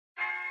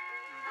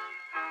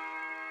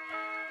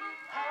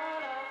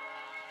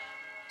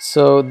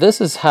So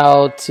this is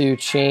how to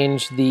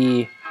change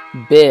the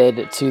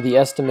bid to the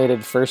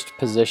estimated first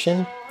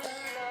position.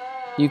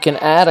 You can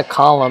add a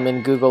column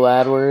in Google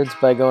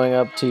AdWords by going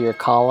up to your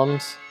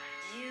columns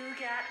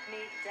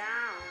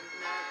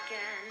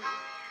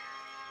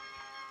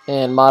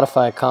and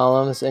modify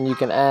columns, and you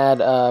can add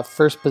a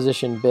first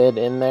position bid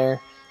in there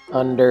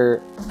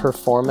under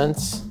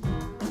performance,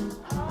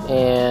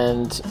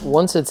 and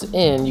once it's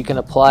in you can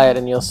apply it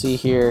and you'll see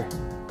here,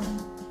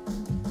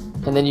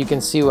 and then you can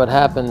see what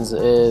happens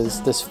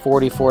is this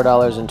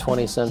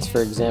 $44.20,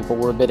 for example,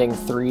 we're bidding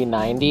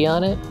 $3.90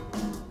 on it,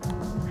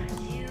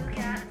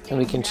 and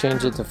we can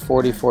change it to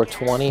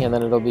 $44.20 and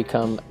then it'll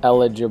become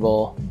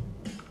eligible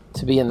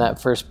to be in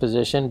that first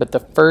position. But the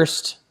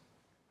first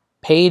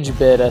page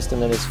bid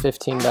estimate is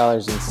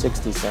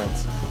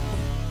 $15.60.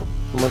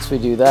 And once we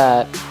do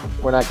that,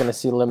 we're not going to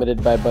see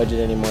limited by budget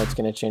anymore. It's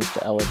going to change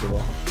to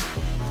eligible.